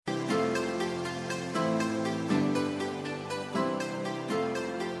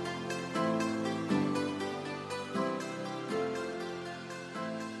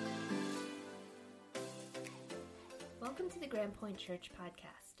Welcome to the Grand Point Church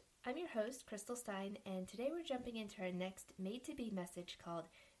podcast. I'm your host, Crystal Stein, and today we're jumping into our next Made to Be message called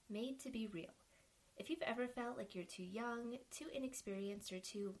Made to Be Real. If you've ever felt like you're too young, too inexperienced, or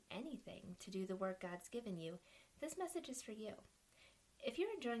too anything to do the work God's given you, this message is for you. If you're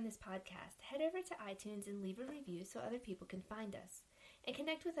enjoying this podcast, head over to iTunes and leave a review so other people can find us. And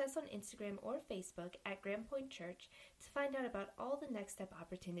connect with us on Instagram or Facebook at Grand Point Church to find out about all the next step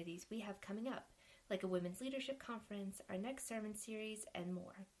opportunities we have coming up, like a women's leadership conference, our next sermon series, and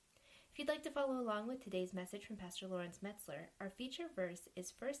more. If you'd like to follow along with today's message from Pastor Lawrence Metzler, our feature verse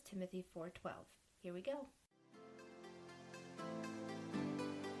is 1 Timothy 4:12. Here we go.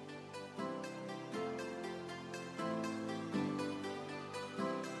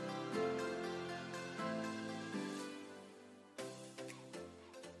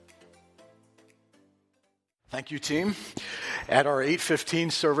 Thank you, team. At our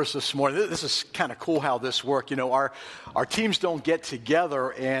 8:15 service this morning, this is kind of cool how this works. You know, our teams don't get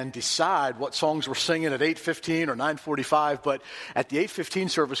together and decide what songs we're singing at 8:15 or 9:45, but at the 8:15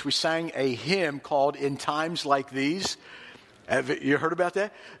 service, we sang a hymn called In Times Like These. Have you heard about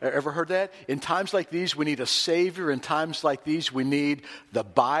that? Ever heard that? In times like these, we need a Savior. In times like these, we need the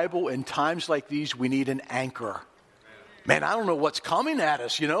Bible. In times like these, we need an anchor. Man, I don't know what's coming at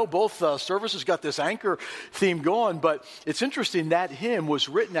us, you know. Both services got this anchor theme going, but it's interesting that hymn was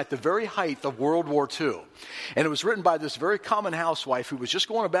written at the very height of World War II. And it was written by this very common housewife who was just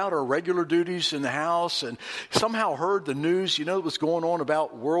going about her regular duties in the house and somehow heard the news, you know, that was going on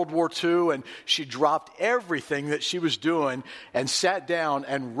about World War II. And she dropped everything that she was doing and sat down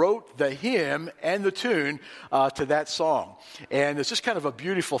and wrote the hymn and the tune to that song. And it's just kind of a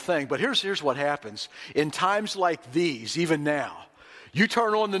beautiful thing. But here's what happens. In times like these, even now, you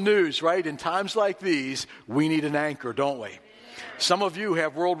turn on the news, right? In times like these, we need an anchor, don't we? Some of you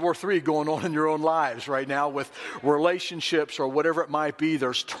have World War III going on in your own lives right now with relationships or whatever it might be.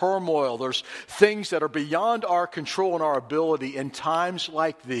 There's turmoil. There's things that are beyond our control and our ability. In times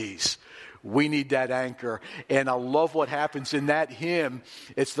like these, we need that anchor. And I love what happens in that hymn.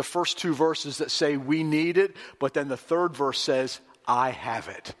 It's the first two verses that say we need it, but then the third verse says, I have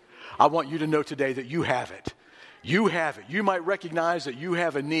it. I want you to know today that you have it. You have it. You might recognize that you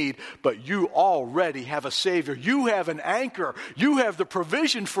have a need, but you already have a Savior. You have an anchor. You have the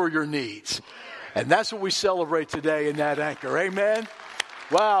provision for your needs. And that's what we celebrate today in that anchor. Amen.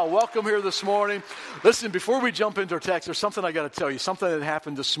 Wow, welcome here this morning. Listen, before we jump into our text, there's something I got to tell you, something that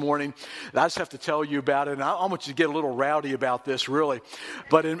happened this morning. I just have to tell you about it, and I want you to get a little rowdy about this, really.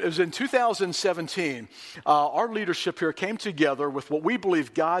 But it was in 2017, our leadership here came together with what we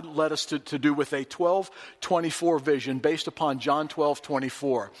believe God led us to do with a 12-24 vision based upon John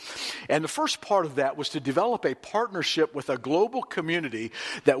 12:24. And the first part of that was to develop a partnership with a global community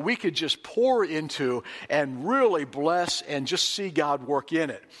that we could just pour into and really bless and just see God work in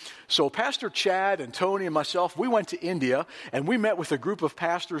it. So Pastor Chad and Tony and myself, we went to India and we met with a group of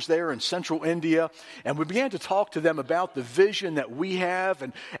pastors there in central India, and we began to talk to them about the vision that we have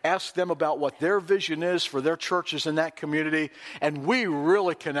and ask them about what their vision is for their churches in that community. And we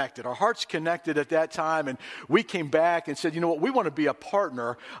really connected. Our hearts connected at that time, and we came back and said, you know what, we want to be a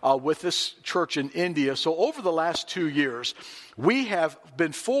partner with this church in India. So over the last 2 years, we have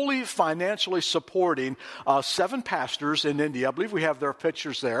been fully financially supporting 7 pastors in India. I believe we have their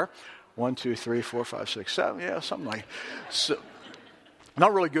pictures there. 1, 2, 3, 4, 5, 6, 7. Yeah, something like so.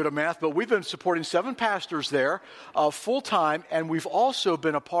 Not really good at math, but we've been supporting 7 pastors there full-time, and we've also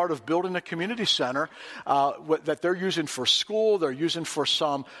been a part of building a community center that they're using for school, they're using for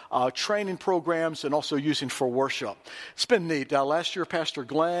some training programs, and also using for worship. It's been neat. Last year, Pastor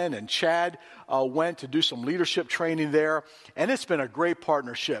Glenn and Chad went to do some leadership training there, and it's been a great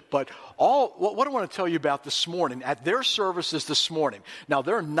partnership. But what I want to tell you about this morning, at their services this morning, now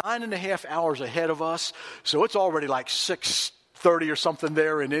they're 9.5 hours ahead of us, so it's already like 6:30 or something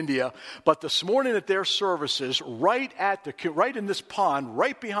there in India. But this morning at their services, right in this pond,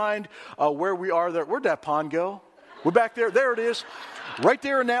 right behind where we are there. Where'd that pond go? We're back there. There it is. Right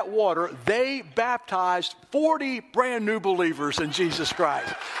there in that water, they baptized 40 brand new believers in Jesus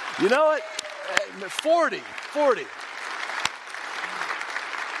Christ. You know what? 40.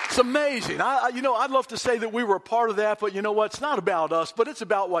 It's amazing. I'd love to say that we were a part of that, but you know what? It's not about us, but it's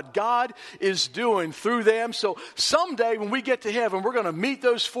about what God is doing through them. So someday when we get to heaven, we're going to meet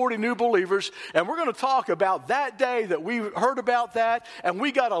those 40 new believers, and we're going to talk about that day that we heard about that, and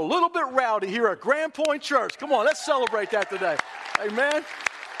we got a little bit rowdy here at Grand Point Church. Come on, let's celebrate that today. Amen.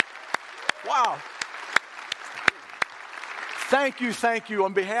 Wow. Thank you.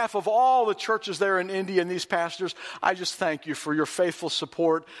 On behalf of all the churches there in India and these pastors, I just thank you for your faithful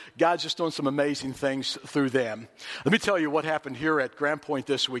support. God's just doing some amazing things through them. Let me tell you what happened here at Grand Point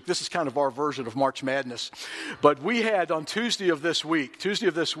this week. This is kind of our version of March Madness. But we had on Tuesday of this week,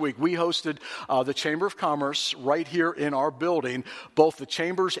 we hosted the Chamber of Commerce right here in our building, both the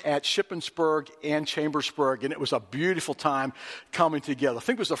chambers at Shippensburg and Chambersburg, and it was a beautiful time coming together. I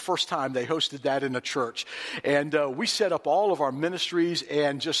think it was the first time they hosted that in a church. And we set up all of our ministries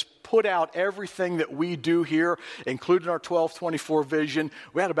and just put out everything that we do here, including our 1224 vision.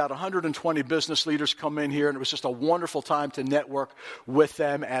 We had about 120 business leaders come in here, and it was just a wonderful time to network with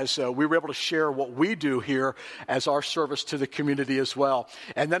them as we were able to share what we do here as our service to the community as well.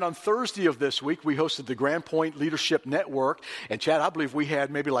 And then on Thursday of this week, we hosted the Grand Point Leadership Network. And Chad, I believe we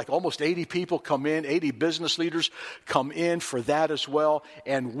had maybe like almost 80 people come in, 80 business leaders come in for that as well.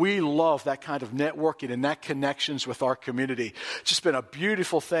 And we love that kind of networking and that connections with our community. It's just been a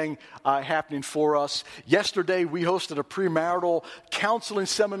beautiful thing happening for us. Yesterday, we hosted a premarital counseling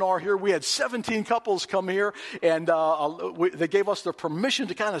seminar here. We had 17 couples come here, and they gave us the permission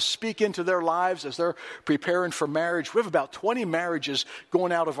to kind of speak into their lives as they're preparing for marriage. We have about 20 marriages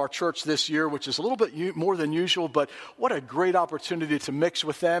going out of our church this year, which is a little bit more than usual, but what a great opportunity to mix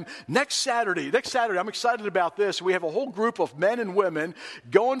with them. Next Saturday, I'm excited about this. We have a whole group of men and women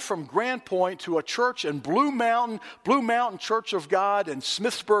going from Grand Point to a church in Blue Mountain Church of God in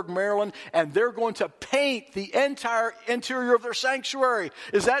Smithsburg, Maryland, and they're going to paint the entire interior of their sanctuary.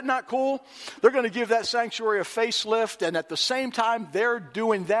 Is that not cool? They're going to give that sanctuary a facelift, and at the same time they're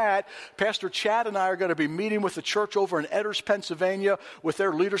doing that, Pastor Chad and I are going to be meeting with the church over in Edders, Pennsylvania, with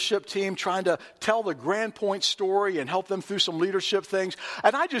their leadership team, trying to tell the Grand Point story and help them through some leadership things.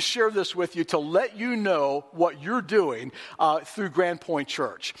 And I just share this with you to let you know what you're doing through Grand Point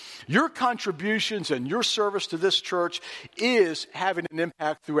Church. Your contributions and your service to this church is having an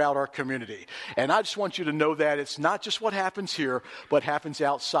impact throughout our community. And I just want you to know that it's not just what happens here, but happens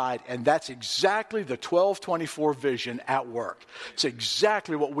outside. And that's exactly the 1224 vision at work. It's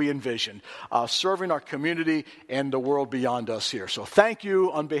exactly what we envision, serving our community and the world beyond us here. So thank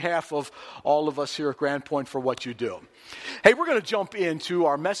you on behalf of all of us here at Grand Point for what you do. Hey, we're going to jump into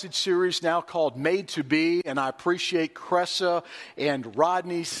our message series now called Made to Be, and I appreciate Cressa and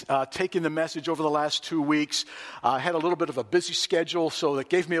Rodney taking the message over the last 2 weeks. I had a little bit of a busy schedule, so that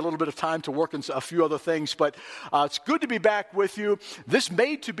gave me a little bit of time to work on a few other things, but it's good to be back with you. This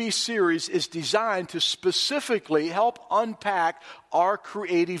Made to Be series is designed to specifically help unpack our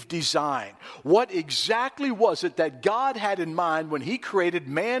creative design. What exactly was it that God had in mind when He created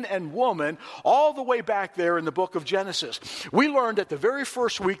man and woman all the way back there in the book of Genesis? We learned at the very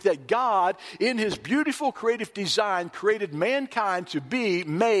first week that God, in His beautiful creative design, created mankind to be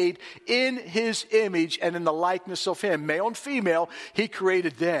made in His image and in the likeness of Him. Male and female, He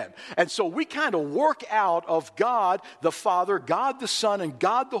created them. And so we kind of work out of God the Father, God the Son, and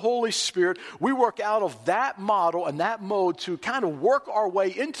God the Holy Spirit. We work out of that model and that mode to kind of work our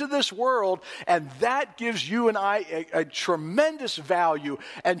way into this world, and that gives you and I a tremendous value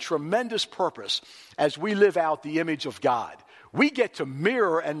and tremendous purpose as we live out the image of God. We get to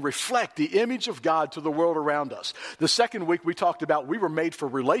mirror and reflect the image of God to the world around us. The second week we talked about we were made for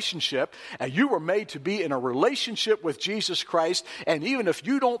relationship, and you were made to be in a relationship with Jesus Christ, and even if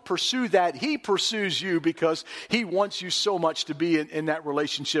you don't pursue that, He pursues you because He wants you so much to be in that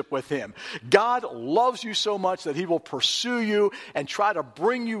relationship with Him. God loves you so much that He will pursue you and try to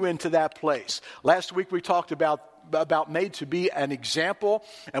bring you into that place. Last week we talked about made to be an example,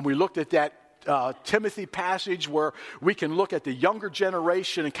 and we looked at that Timothy passage where we can look at the younger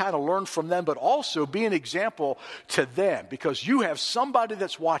generation and kind of learn from them, but also be an example to them, because you have somebody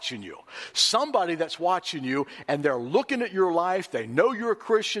that's watching you, and they're looking at your life. They know you're a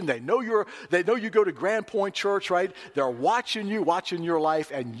Christian. They know you go to Grand Point Church, right? They're watching your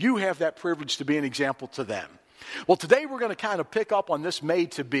life, and you have that privilege to be an example to them. Well, today we're going to kind of pick up on this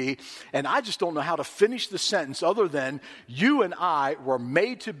made to be, and I just don't know how to finish the sentence other than you and I were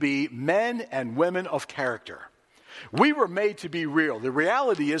made to be men and women of character. We were made to be real. The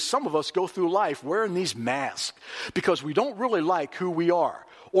reality is some of us go through life wearing these masks because we don't really like who we are.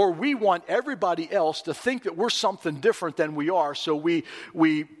 Or we want everybody else to think that we're something different than we are. So we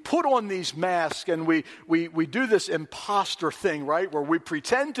put on these masks and we do this imposter thing, right? Where we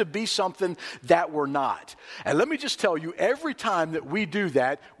pretend to be something that we're not. And let me just tell you, every time that we do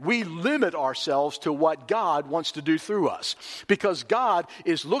that, we limit ourselves to what God wants to do through us. Because God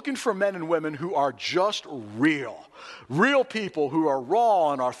is looking for men and women who are just real. Real people who are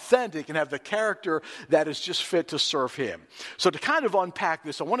raw and authentic and have the character that is just fit to serve him. So to kind of unpack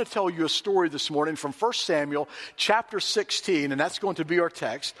this, I want to tell you a story this morning from 1 Samuel chapter 16, and that's going to be our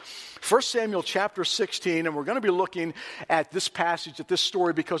text. 1 Samuel chapter 16, and we're going to be looking at this passage, at this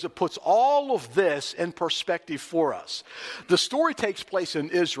story, because it puts all of this in perspective for us. The story takes place in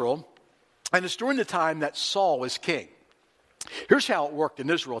Israel, and it's during the time that Saul is king. Here's how it worked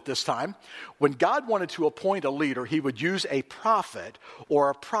in Israel at this time. When God wanted to appoint a leader, he would use a prophet or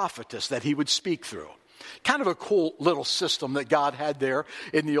a prophetess that he would speak through. Kind of a cool little system that God had there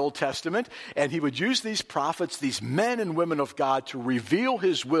in the Old Testament. And he would use these prophets, these men and women of God, to reveal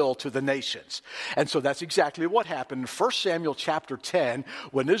his will to the nations. And so that's exactly what happened in 1 Samuel chapter 10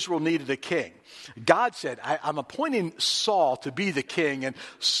 when Israel needed a king. God said, I'm appointing Saul to be the king. And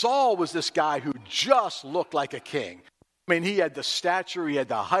Saul was this guy who just looked like a king. I mean, he had the stature, he had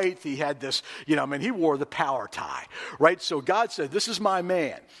the height, he had this, he wore the power tie, right? So God said, this is my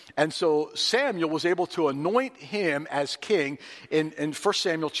man. And so Samuel was able to anoint him as king in 1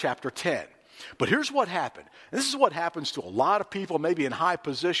 Samuel chapter 10. But here's what happened. And this is what happens to a lot of people, maybe in high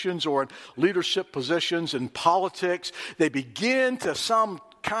positions or in leadership positions in politics. They begin to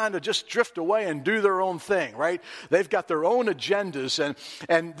kind of just drift away and do their own thing, right? They've got their own agendas.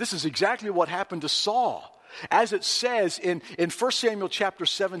 And this is exactly what happened to Saul. As it says in 1 Samuel chapter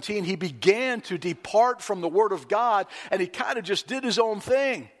 17, he began to depart from the word of God, and he kind of just did his own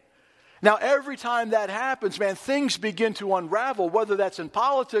thing. Now, every time that happens, man, things begin to unravel, whether that's in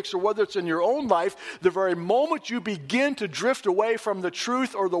politics or whether it's in your own life. The very moment you begin to drift away from the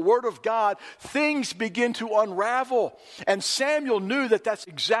truth or the word of God, things begin to unravel. And Samuel knew that that's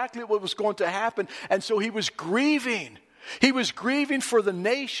exactly what was going to happen, and so he was grieving. He was grieving for the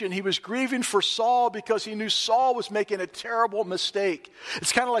nation. He was grieving for Saul because he knew Saul was making a terrible mistake.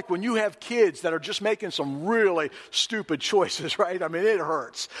 It's kind of like when you have kids that are just making some really stupid choices, right? I mean, it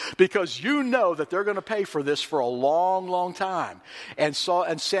hurts because you know that they're going to pay for this for a long, long time. And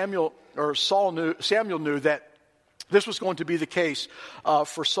Samuel knew that this was going to be the case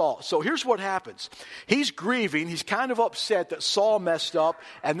for Saul. So here's what happens. He's grieving. He's kind of upset that Saul messed up.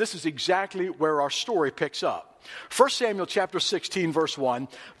 And this is exactly where our story picks up. 1 Samuel chapter 16, verse 1,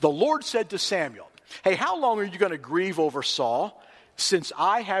 the Lord said to Samuel, hey, how long are you going to grieve over Saul, since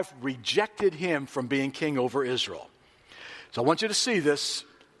I have rejected him from being king over Israel? So I want you to see this.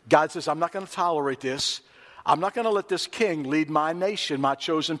 God says, I'm not going to tolerate this. I'm not going to let this king lead my nation, my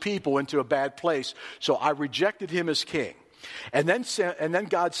chosen people, into a bad place. So I rejected him as king. And then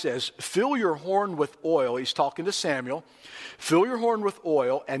God says, fill your horn with oil. He's talking to Samuel. Fill your horn with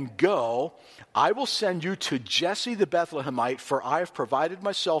oil and go. I will send you to Jesse the Bethlehemite, for I have provided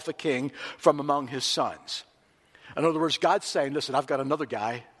myself a king from among his sons. In other words, God's saying, listen, I've got another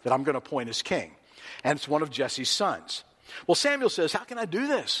guy that I'm going to appoint as king. And it's one of Jesse's sons. Well, Samuel says, how can I do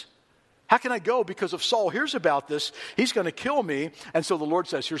this? How can I go? Because if Saul hears about this, he's going to kill me. And so the Lord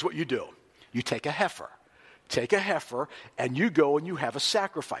says, here's what you do. You take a heifer. Take a heifer and you go and you have a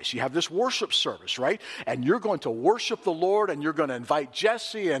sacrifice. You have this worship service, right? And you're going to worship the Lord and you're going to invite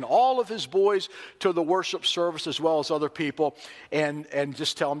Jesse and all of his boys to the worship service as well as other people and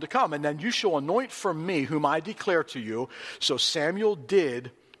just tell them to come. And then you shall anoint for me whom I declare to you. So Samuel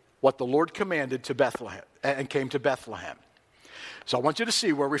did what the Lord commanded to Bethlehem and came to Bethlehem. So I want you to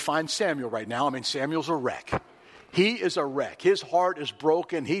see where we find Samuel right now. I mean, Samuel's a wreck. He is a wreck. His heart is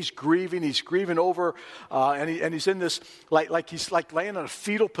broken. He's grieving. He's grieving over, and he's in this, like he's like laying in a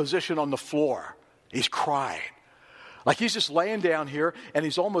fetal position on the floor. He's crying. Like he's just laying down here, and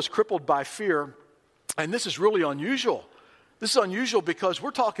he's almost crippled by fear. And this is really unusual. This is unusual because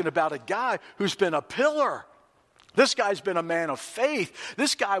we're talking about a guy who's been a pillar. This guy's been a man of faith.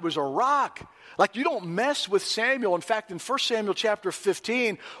 This guy was a rock. Like, you don't mess with Samuel. In fact, in 1 Samuel chapter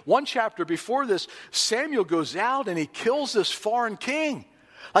 15, one chapter before this, Samuel goes out and he kills this foreign king.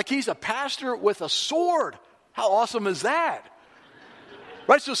 Like, he's a pastor with a sword. How awesome is that?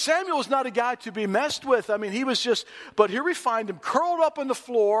 Right, so Samuel is not a guy to be messed with. I mean, he was just, but here we find him curled up on the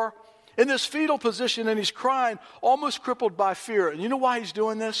floor in this fetal position, and he's crying, almost crippled by fear. And you know why he's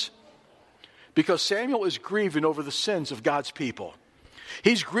doing this? Because Samuel is grieving over the sins of God's people.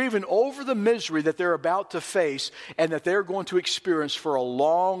 He's grieving over the misery that they're about to face and that they're going to experience for a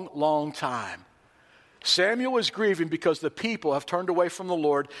long, long time. Samuel is grieving because the people have turned away from the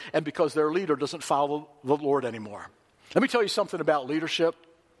Lord and because their leader doesn't follow the Lord anymore. Let me tell you something about leadership.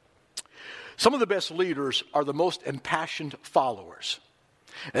 Some of the best leaders are the most impassioned followers.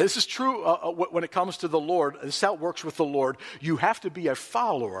 And this is true when it comes to the Lord. This is how it works with the Lord. You have to be a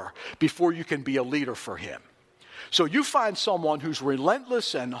follower before you can be a leader for Him. So you find someone who's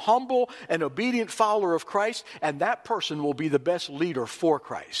relentless and humble and obedient follower of Christ, and that person will be the best leader for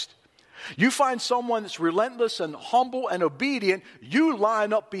Christ. You find someone that's relentless and humble and obedient, you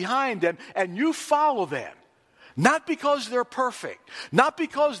line up behind them and you follow them. Not because they're perfect, not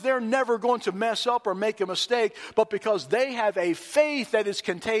because they're never going to mess up or make a mistake, but because they have a faith that is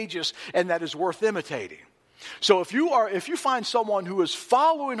contagious and that is worth imitating. So if you find someone who is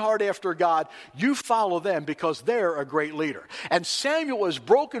following hard after God, you follow them because they're a great leader. And Samuel is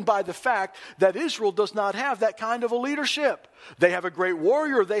broken by the fact that Israel does not have that kind of a leadership. They have a great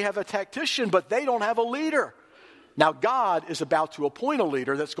warrior, they have a tactician, but they don't have a leader. Now God is about to appoint a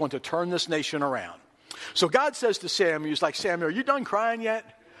leader that's going to turn this nation around. So God says to Samuel, he's like, Samuel, are you done crying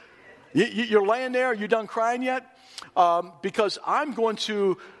yet? You're laying there, are you done crying yet? Because I'm going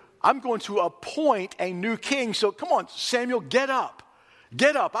to appoint a new king. So come on, Samuel, get up.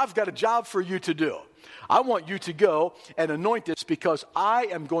 Get up. I've got a job for you to do. I want you to go and anoint this because I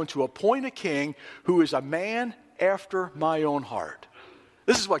am going to appoint a king who is a man after my own heart.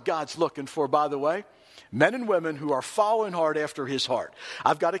 This is what God's looking for, by the way. Men and women who are following hard after his heart.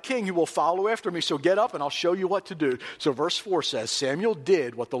 I've got a king who will follow after me, so get up and I'll show you what to do. So verse 4 says, Samuel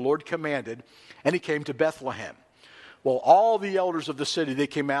did what the Lord commanded, and he came to Bethlehem. Well, all the elders of the city, they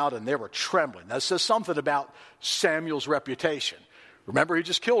came out and they were trembling. That says something about Samuel's reputation. Remember, he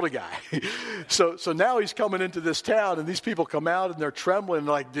just killed a guy. So now he's coming into this town, and these people come out, and they're trembling,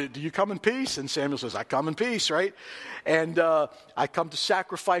 like, do you come in peace? And Samuel says, I come in peace, right? And I come to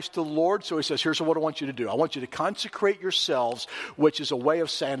sacrifice to the Lord. So he says, here's what I want you to do. I want you to consecrate yourselves, which is a way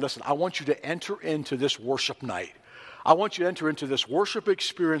of saying, listen, I want you to enter into this worship night. I want you to enter into this worship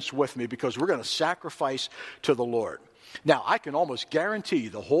experience with me because we're going to sacrifice to the Lord. Now, I can almost guarantee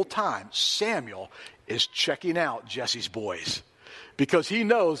the whole time Samuel is checking out Jesse's boys. Because he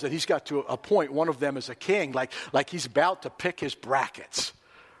knows that he's got to appoint one of them as a king, like he's about to pick his brackets,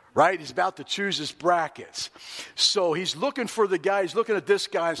 right? He's about to choose his brackets. So he's looking for the guy, he's looking at this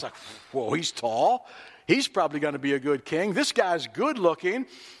guy, and it's like, whoa, he's tall. He's probably going to be a good king. This guy's good looking,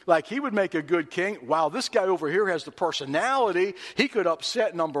 like he would make a good king. Wow, this guy over here has the personality. He could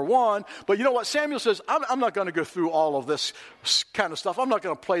upset number one. But you know what? Samuel says, I'm not going to go through all of this kind of stuff. I'm not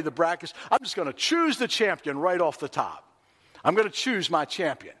going to play the brackets. I'm just going to choose the champion right off the top. I'm going to choose my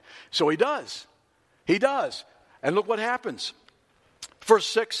champion. So he does. He does. And look what happens. Verse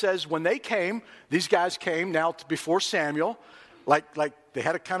 6 says, when they came, these guys came now before Samuel, like they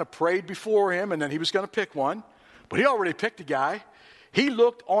had kind of prayed before him, and then he was going to pick one. But he already picked a guy. He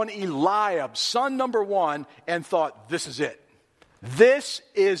looked on Eliab, son number one, and thought, this is it. This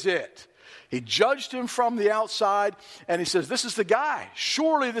is it. He judged him from the outside, and he says, this is the guy.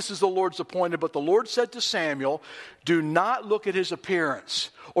 Surely this is the Lord's appointed. But the Lord said to Samuel, do not look at his appearance,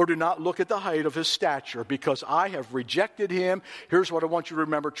 or do not look at the height of his stature, because I have rejected him. Here's what I want you to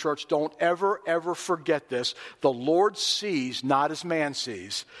remember, church. Don't ever, ever forget this. The Lord sees not as man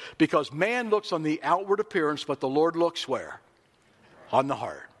sees, because man looks on the outward appearance, but the Lord looks where? On the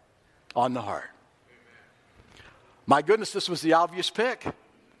heart. On the heart. My goodness, this was the obvious pick.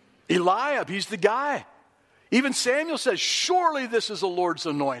 Eliab, he's the guy. Even Samuel says, surely this is the Lord's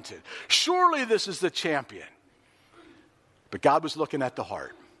anointed. Surely this is the champion. But God was looking at the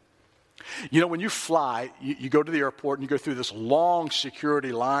heart. You know, when you fly, you go to the airport and you go through this long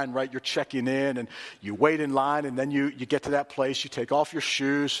security line, right? You're checking in and you wait in line, and then you get to that place. You take off your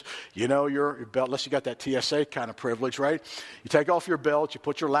shoes, you know, your belt, unless you got that TSA kind of privilege, right? You take off your belt, you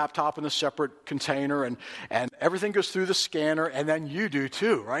put your laptop in a separate container, and everything goes through the scanner, and then you do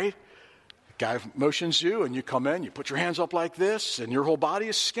too, right? The guy motions you, and you come in, you put your hands up like this, and your whole body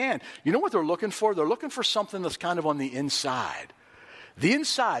is scanned. You know what they're looking for? They're looking for something that's kind of on the inside. The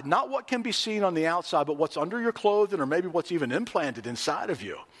inside, not what can be seen on the outside, but what's under your clothing or maybe what's even implanted inside of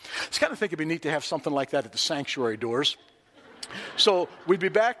you. It's kind of think it'd be neat to have something like that at the sanctuary doors. So we'd be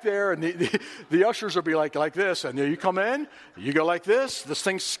back there, and the ushers would be like this, and you come in, you go like this. This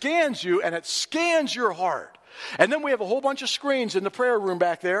thing scans you, and it scans your heart. And then we have a whole bunch of screens in the prayer room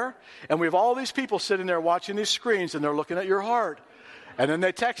back there, and we have all these people sitting there watching these screens, and they're looking at your heart. And then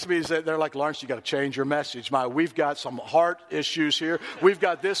they text me, they're like, Lawrence, you got to change your message. We've got some heart issues here. We've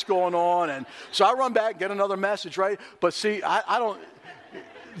got this going on. And so I run back and get another message, right? But see, I don't,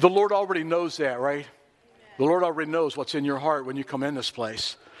 the Lord already knows that, right? The Lord already knows what's in your heart when you come in this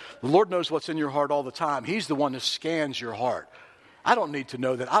place. The Lord knows what's in your heart all the time. He's the one that scans your heart. I don't need to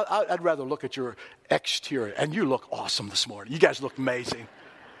know that. I'd rather look at your exterior. And you look awesome this morning. You guys look amazing.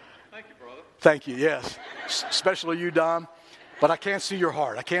 Thank you, brother. Thank you, yes. Especially you, Dom. But I can't see your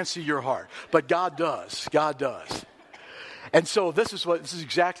heart. I can't see your heart. But God does. God does. And so this is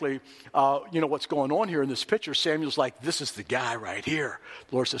exactly, what's going on here in this picture. Samuel's like, this is the guy right here.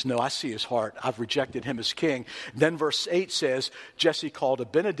 The Lord says, no, I see his heart. I've rejected him as king. Then verse 8 says, Jesse called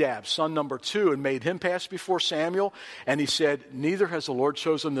Abinadab, son number 2, and made him pass before Samuel. And he said, neither has the Lord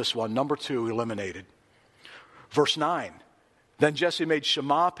chosen this one. Number 2, eliminated. Verse 9, then Jesse made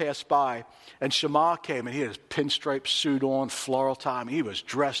Shammah pass by, and Shammah came, and he had his pinstripe suit on, floral tie. He was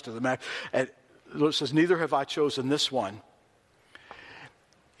dressed to the max. And the Lord says, neither have I chosen this one.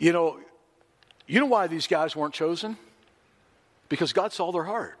 You know why these guys weren't chosen? Because God saw their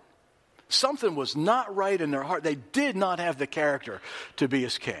heart. Something was not right in their heart. They did not have the character to be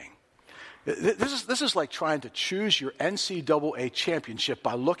his king. This is like trying to choose your NCAA championship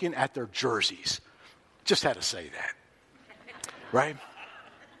by looking at their jerseys. Just had to say that. Right?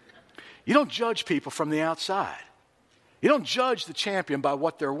 You don't judge people from the outside. You don't judge the champion by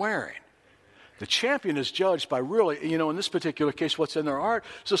what they're wearing. The champion is judged by really, in this particular case, what's in their heart.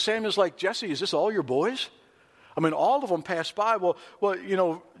 So Samuel's like, Jesse, is this all your boys? I mean, all of them passed by.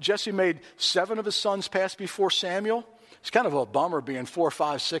 Well, Jesse made 7 of his sons pass before Samuel. It's kind of a bummer being 4,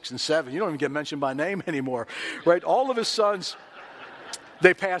 5, 6, and 7. You don't even get mentioned by name anymore, right? All of his sons,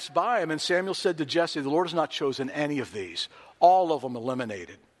 they passed by him, and Samuel said to Jesse, the Lord has not chosen any of these. All of them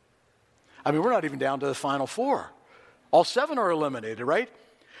eliminated. I mean, we're not even down to the final 4. All 7 are eliminated, right?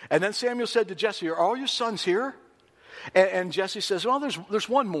 And then Samuel said to Jesse, are all your sons here? And Jesse says, well, there's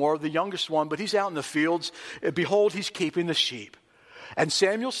one more, the youngest one, but he's out in the fields. Behold, he's keeping the sheep. And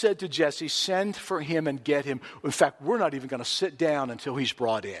Samuel said to Jesse, send for him and get him. In fact, we're not even going to sit down until he's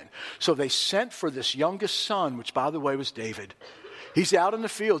brought in. So they sent for this youngest son, which, by the way, was David. He's out in the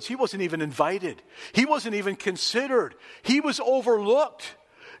fields. He wasn't even invited. He wasn't even considered. He was overlooked.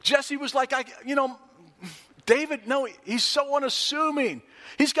 Jesse was like, David, no, he's so unassuming.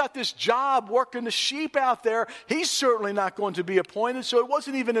 He's got this job working the sheep out there. He's certainly not going to be appointed, so he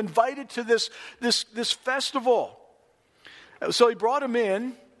wasn't even invited to this festival. So he brought him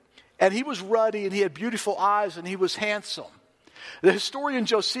in, and he was ruddy, and he had beautiful eyes, and he was handsome. The historian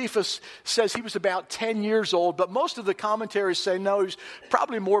Josephus says he was about 10 years old, but most of the commentaries say no, he was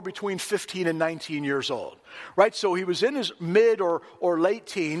probably more between 15 and 19 years old. Right? So he was in his mid or late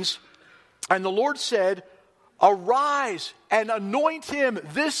teens, and the Lord said, arise and anoint him.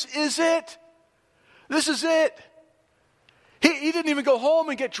 This is it. This is it. He didn't even go home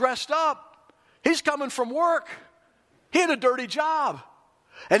and get dressed up. He's coming from work. He had a dirty job.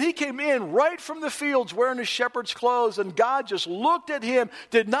 And he came in right from the fields wearing his shepherd's clothes, and God just looked at him,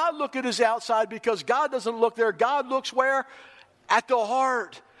 did not look at his outside, because God doesn't look there. God looks where? At the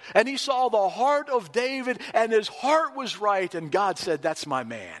heart. And he saw the heart of David, and his heart was right, and God said, that's my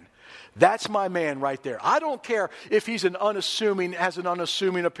man. That's my man right there. I don't care if he's has an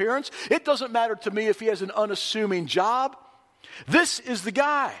unassuming appearance. It doesn't matter to me if he has an unassuming job. This is the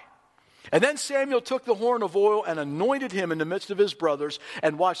guy. And then Samuel took the horn of oil and anointed him in the midst of his brothers.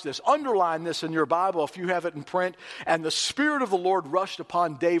 And watch this. Underline this in your Bible if you have it in print. And the Spirit of the Lord rushed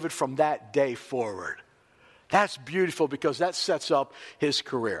upon David from that day forward. That's beautiful, because that sets up his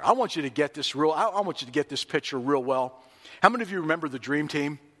career. I want you to get this I want you to get this picture real well. How many of you remember the Dream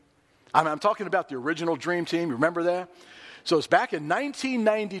Team? I'm talking about the original Dream Team. You remember that? So it's back in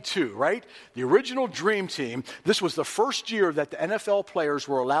 1992, right? The original Dream Team. This was the first year that the NFL players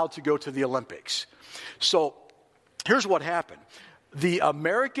were allowed to go to the Olympics. So here's what happened. The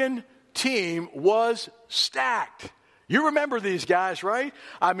American team was stacked. You remember these guys, right?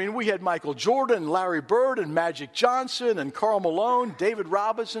 I mean, we had Michael Jordan, Larry Bird, and Magic Johnson, and Karl Malone, David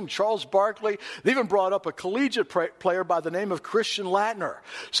Robinson, Charles Barkley. They even brought up a collegiate player by the name of Christian Laettner.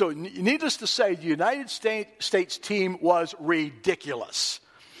 So needless to say, the United States team was ridiculous.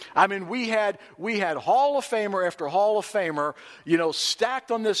 I mean, we had Hall of Famer after Hall of Famer,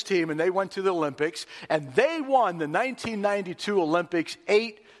 stacked on this team, and they went to the Olympics, and they won the 1992 Olympics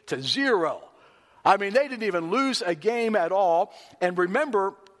 8-0. I mean, they didn't even lose a game at all. And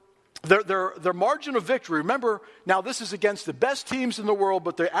remember, their margin of victory, remember, now this is against the best teams in the world,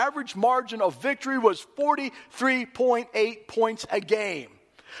 but their average margin of victory was 43.8 points a game.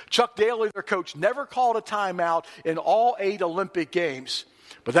 Chuck Daly, their coach, never called a timeout in all 8 Olympic games.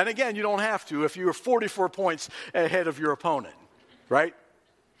 But then again, you don't have to if you're 44 points ahead of your opponent, right?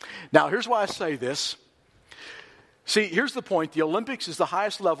 Now, here's why I say this. See, here's the point. The Olympics is the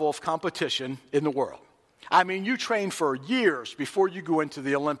highest level of competition in the world. I mean, you train for years before you go into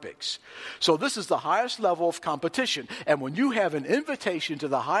the Olympics. So this is the highest level of competition. And when you have an invitation to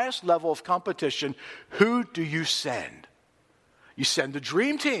the highest level of competition, who do you send? You send the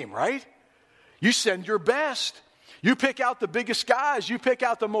dream team, right? You send your best. You pick out the biggest guys. You pick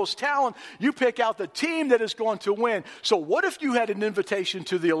out the most talent. You pick out the team that is going to win. So what if you had an invitation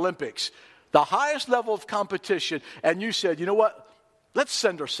to the Olympics, the highest level of competition, and you said, you know what? Let's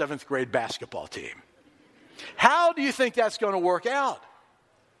send our 7th grade basketball team. How do you think that's going to work out?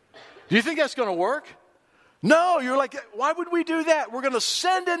 Do you think that's going to work? No, you're like, why would we do that? We're going to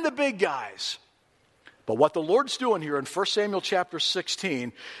send in the big guys. But what the Lord's doing here in 1 Samuel chapter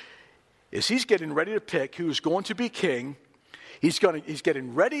 16 is he's getting ready to pick who's going to be king. He's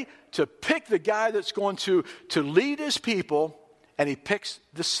getting ready to pick the guy that's going to lead his people, and he picks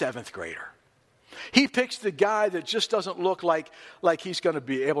the 7th grader. He picks the guy that just doesn't look like he's going to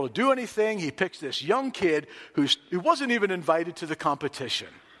be able to do anything. He picks this young kid who wasn't even invited to the competition.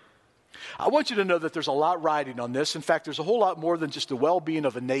 I want you to know that there's a lot riding on this. In fact, there's a whole lot more than just the well-being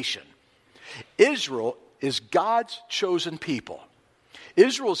of a nation. Israel is God's chosen people.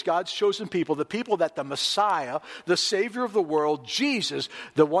 Israel is God's chosen people, the people that the Messiah, the Savior of the world, Jesus,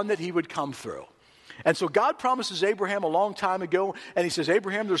 the one that he would come through. And so God promises Abraham a long time ago, and he says,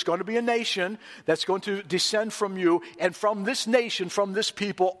 Abraham, there's going to be a nation that's going to descend from you, and from this nation, from this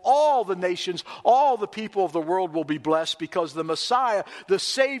people, all the nations, all the people of the world will be blessed, because the Messiah, the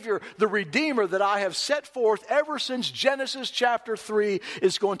Savior, the Redeemer that I have set forth ever since Genesis chapter 3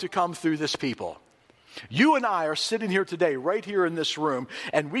 is going to come through this people. You and I are sitting here today, right here in this room,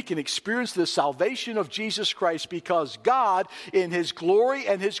 and we can experience the salvation of Jesus Christ because God, in his glory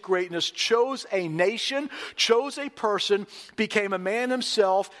and his greatness, chose a nation, chose a person, became a man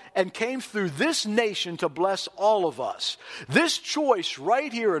himself, and came through this nation to bless all of us. This choice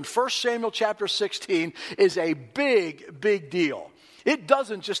right here in 1 Samuel chapter 16 is a big, big deal. It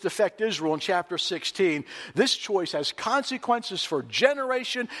doesn't just affect Israel in chapter 16. This choice has consequences for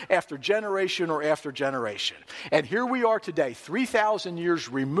generation after generation or after generation. And here we are today, 3,000 years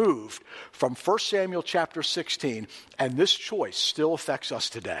removed from 1 Samuel chapter 16, and this choice still affects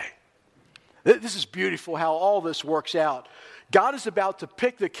us today. This is beautiful how all this works out. God is about to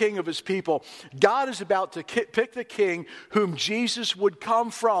pick the king of his people. God is about to pick the king whom Jesus would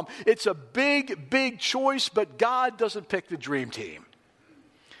come from. It's a big, big choice, but God doesn't pick the dream team.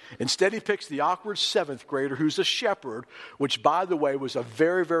 Instead, he picks the awkward 7th grader who's a shepherd, which, by the way, was a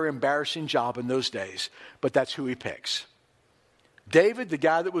very, very embarrassing job in those days. But that's who he picks. David, the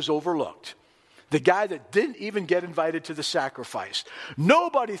guy that was overlooked. The guy that didn't even get invited to the sacrifice.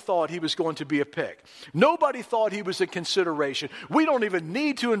 Nobody thought he was going to be a pick. Nobody thought he was a consideration. We don't even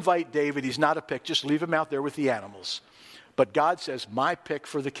need to invite David. He's not a pick. Just leave him out there with the animals. But God says, my pick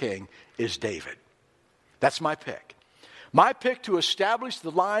for the king is David. That's my pick. My pick to establish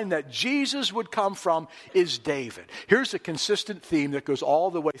the line that Jesus would come from is David. Here's a consistent theme that goes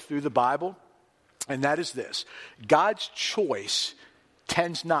all the way through the Bible, and that is this. God's choice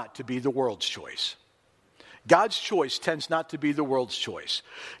tends not to be the world's choice. God's choice tends not to be the world's choice.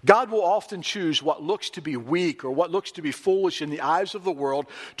 God will often choose what looks to be weak or what looks to be foolish in the eyes of the world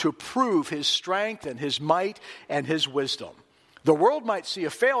to prove his strength and his might and his wisdom. The world might see a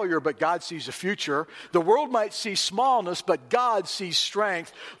failure, but God sees a future. The world might see smallness, but God sees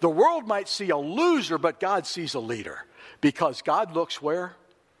strength. The world might see a loser, but God sees a leader. Because God looks where?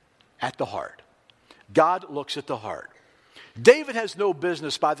 At the heart. God looks at the heart. David has no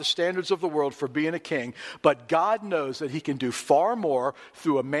business by the standards of the world for being a king, but God knows that he can do far more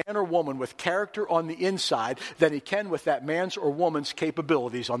through a man or woman with character on the inside than he can with that man's or woman's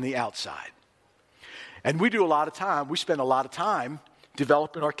capabilities on the outside. And we spend a lot of time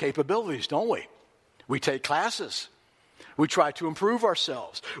developing our capabilities, don't we? We take classes. We try to improve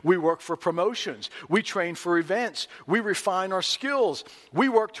ourselves. We work for promotions. We train for events. We refine our skills. We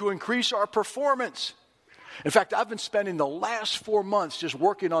work to increase our performance. In fact, I've been spending the last 4 months just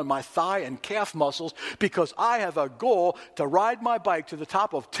working on my thigh and calf muscles because I have a goal to ride my bike to the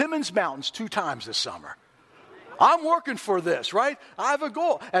top of Timmins Mountains 2 times this summer. I'm working for this, right? I have a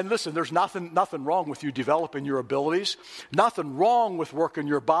goal. And listen, there's nothing wrong with you developing your abilities. Nothing wrong with working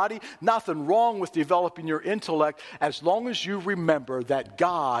your body. Nothing wrong with developing your intellect as long as you remember that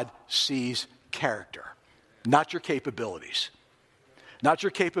God sees character, not your capabilities. Not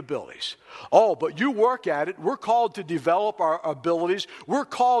your capabilities. Oh, but you work at it. We're called to develop our abilities. We're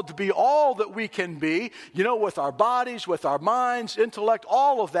called to be all that we can be, with our bodies, with our minds, intellect,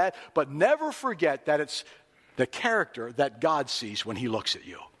 all of that. But never forget that it's the character that God sees when he looks at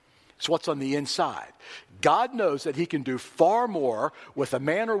you. It's what's on the inside. God knows that he can do far more with a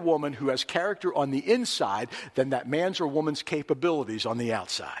man or woman who has character on the inside than that man's or woman's capabilities on the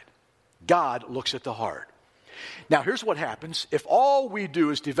outside. God looks at the heart. Now, here's what happens. If all we do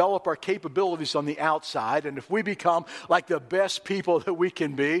is develop our capabilities on the outside, and if we become like the best people that we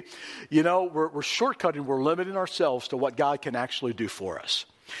can be, we're shortcutting, we're limiting ourselves to what God can actually do for us.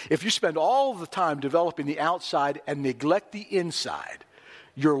 If you spend all of the time developing the outside and neglect the inside,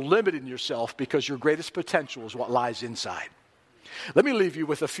 you're limiting yourself because your greatest potential is what lies inside. Let me leave you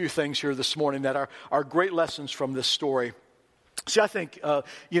with a few things here this morning that are great lessons from this story. See, I think,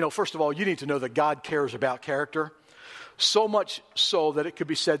 first of all, you need to know that God cares about character. So much so that it could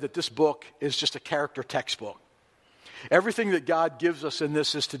be said that this book is just a character textbook. Everything that God gives us in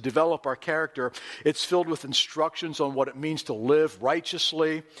this is to develop our character. It's filled with instructions on what it means to live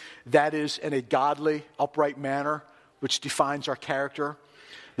righteously, that is, in a godly, upright manner, which defines our character.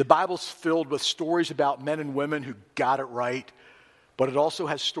 The Bible's filled with stories about men and women who got it right, but it also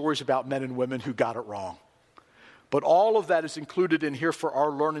has stories about men and women who got it wrong. But all of that is included in here for our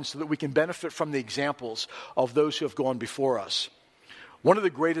learning so that we can benefit from the examples of those who have gone before us. One of the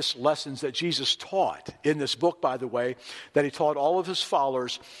greatest lessons that Jesus taught in this book, by the way, that he taught all of his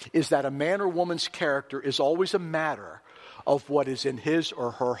followers, is that a man or woman's character is always a matter of what is in his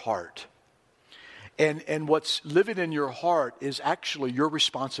or her heart. And what's living in your heart is actually your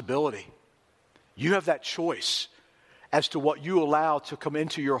responsibility. You have that choice as to what you allow to come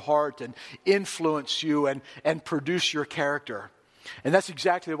into your heart and influence you and produce your character. And that's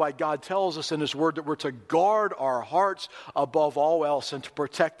exactly why God tells us in his word that we're to guard our hearts above all else and to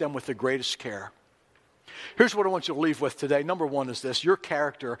protect them with the greatest care. Here's what I want you to leave with today. Number one is this: your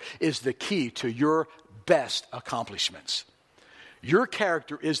character is the key to your best accomplishments. Your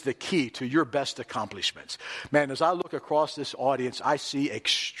character is the key to your best accomplishments. Man, as I look across this audience, I see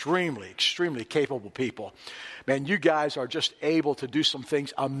extremely, extremely capable people. Man, you guys are just able to do some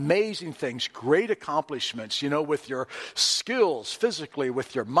things, amazing things, great accomplishments, with your skills physically,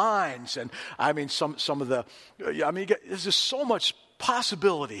 with your minds. And I mean, some of there's just so much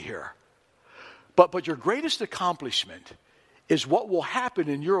possibility here. But your greatest accomplishment is what will happen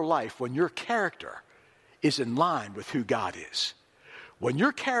in your life when your character is in line with who God is. When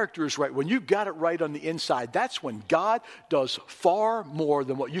your character is right, when you've got it right on the inside, that's when God does far more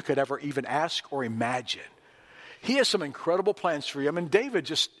than what you could ever even ask or imagine. He has some incredible plans for you.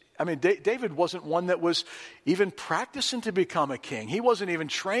 David wasn't one that was even practicing to become a king. He wasn't even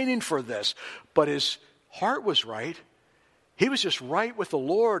training for this, but his heart was right. He was just right with the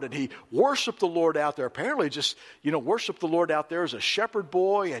Lord, and he worshiped the Lord out there. Apparently just, worshiped the Lord out there as a shepherd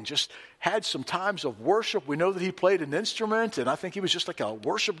boy and just had some times of worship. We know that he played an instrument, and I think he was just like a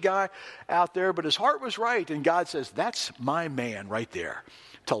worship guy out there. But his heart was right, and God says, that's my man right there,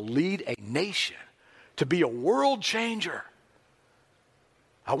 to lead a nation, to be a world changer.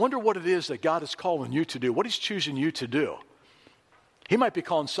 I wonder what it is that God is calling you to do, what he's choosing you to do. He might be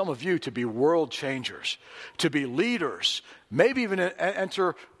calling some of you to be world changers, to be leaders, maybe even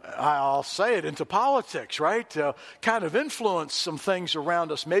enter, I'll say it, into politics, right? To kind of influence some things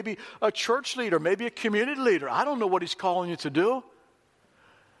around us. Maybe a church leader, maybe a community leader. I don't know what he's calling you to do.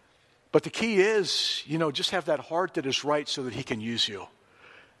 But the key is, just have that heart that is right so that he can use you.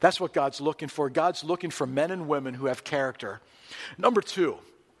 That's what God's looking for. God's looking for men and women who have character. Number two,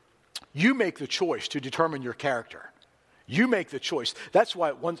 you make the choice to determine your character. You make the choice. That's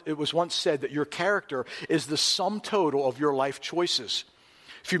why it was once said that your character is the sum total of your life choices.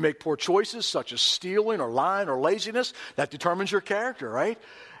 If you make poor choices, such as stealing or lying or laziness, that determines your character, right?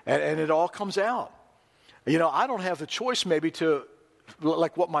 And it all comes out. I don't have the choice maybe to,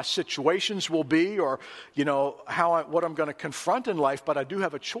 like what my situations will be or, what I'm going to confront in life, but I do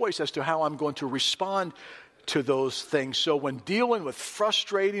have a choice as to how I'm going to respond to those things. So when dealing with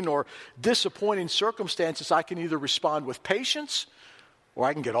frustrating or disappointing circumstances, I can either respond with patience or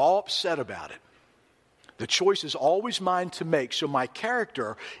I can get all upset about it. The choice is always mine to make, so my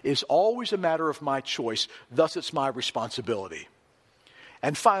character is always a matter of my choice. Thus, it's my responsibility.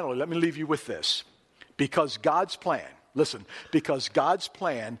 And finally, let me leave you with this. Because God's plan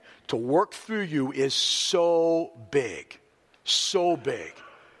to work through you is so big,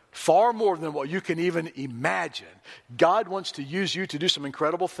 far more than what you can even imagine. God wants to use you to do some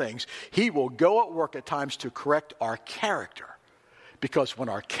incredible things. He will go at work at times to correct our character. Because when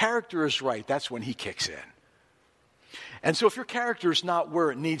our character is right, that's when he kicks in. And so if your character is not where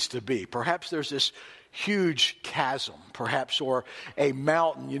it needs to be, perhaps there's this huge chasm, perhaps, or a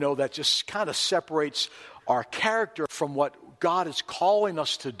mountain, that just kind of separates our character from what God is calling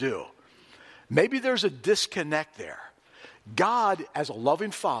us to do. Maybe there's a disconnect there. God, as a loving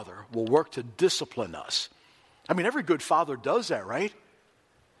father, will work to discipline us. Every good father does that, right?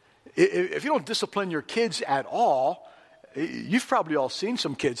 If you don't discipline your kids at all, you've probably all seen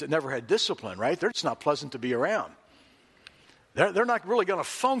some kids that never had discipline, right? They're just not pleasant to be around. They're not really going to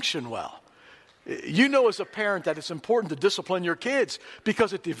function well. You know as a parent that it's important to discipline your kids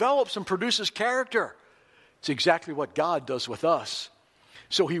because it develops and produces character. It's exactly what God does with us.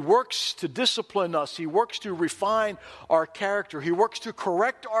 So he works to discipline us. He works to refine our character. He works to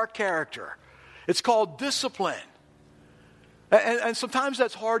correct our character. It's called discipline. And sometimes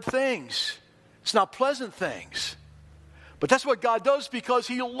that's hard things. It's not pleasant things. But that's what God does because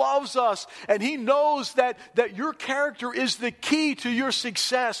he loves us. And he knows that your character is the key to your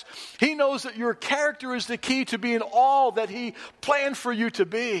success. He knows that your character is the key to being all that he planned for you to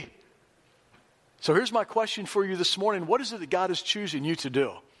be. So here's my question for you this morning. What is it that God is choosing you to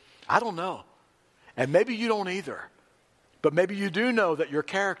do? I don't know. And maybe you don't either. But maybe you do know that your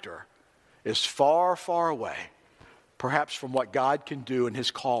character is far, far away, perhaps from what God can do in his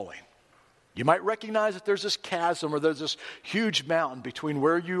calling. You might recognize that there's this chasm or there's this huge mountain between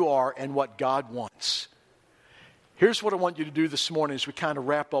where you are and what God wants. Here's what I want you to do this morning as we kind of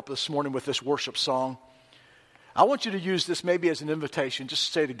wrap up this morning with this worship song. I want you to use this maybe as an invitation, just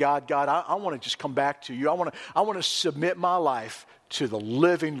to say to God, God, I want to just come back to you. I want to submit my life to the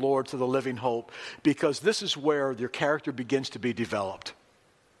living Lord, to the living hope, because this is where your character begins to be developed.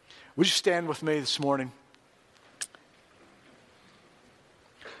 Would you stand with me this morning?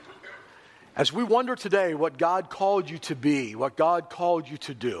 As we wonder today what God called you to be, what God called you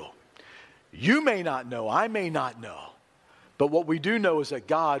to do, you may not know, I may not know, but what we do know is that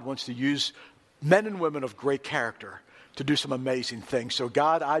God wants to use men and women of great character to do some amazing things. So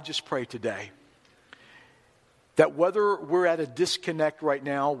God, I just pray today that whether we're at a disconnect right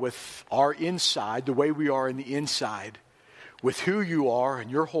now with our inside, the way we are in the inside, with who you are and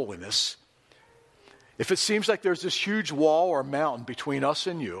your holiness, if it seems like there's this huge wall or mountain between us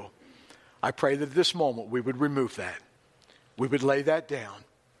and you, I pray that at this moment we would remove that. We would lay that down.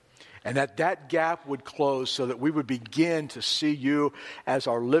 And that gap would close so that we would begin to see you as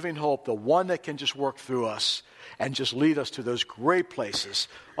our living hope, the one that can just work through us and just lead us to those great places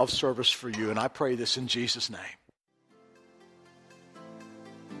of service for you. And I pray this in Jesus' name.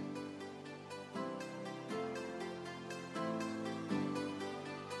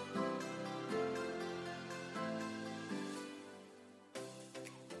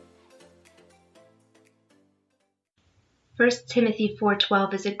 First Timothy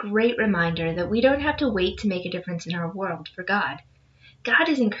 4:12 is a great reminder that we don't have to wait to make a difference in our world for God. God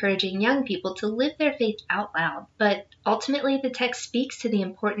is encouraging young people to live their faith out loud, but ultimately the text speaks to the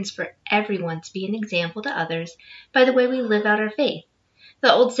importance for everyone to be an example to others by the way we live out our faith.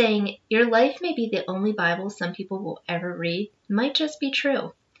 The old saying, your life may be the only Bible some people will ever read, might just be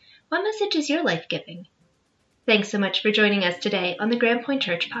true. What message is your life giving? Thanks so much for joining us today on the Grand Point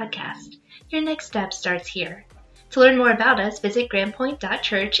Church podcast. Your next step starts here. To learn more about us, visit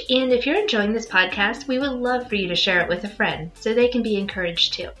grandpoint.church, and if you're enjoying this podcast, we would love for you to share it with a friend so they can be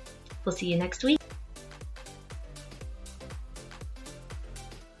encouraged too. We'll see you next week.